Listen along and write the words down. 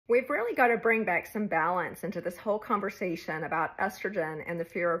We've really got to bring back some balance into this whole conversation about estrogen and the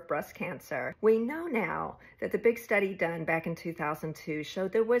fear of breast cancer. We know now that the big study done back in 2002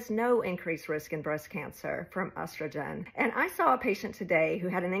 showed there was no increased risk in breast cancer from estrogen. And I saw a patient today who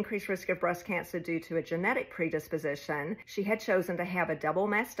had an increased risk of breast cancer due to a genetic predisposition. She had chosen to have a double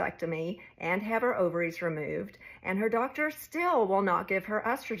mastectomy and have her ovaries removed, and her doctor still will not give her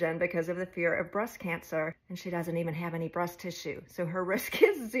estrogen because of the fear of breast cancer, and she doesn't even have any breast tissue, so her risk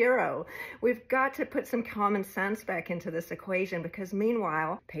is zero. We've got to put some common sense back into this equation, because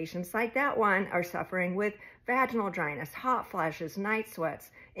meanwhile, patients like that one are suffering with vaginal dryness, hot flashes, night sweats,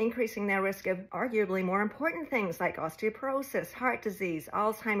 increasing their risk of arguably more important things like osteoporosis, heart disease,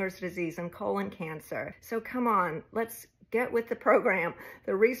 Alzheimer's disease, and colon cancer. So come on, let's get with the program.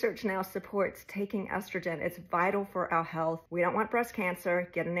 The research now supports taking estrogen. It's vital for our health. We don't want breast cancer.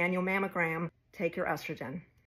 Get an annual mammogram. Take your estrogen.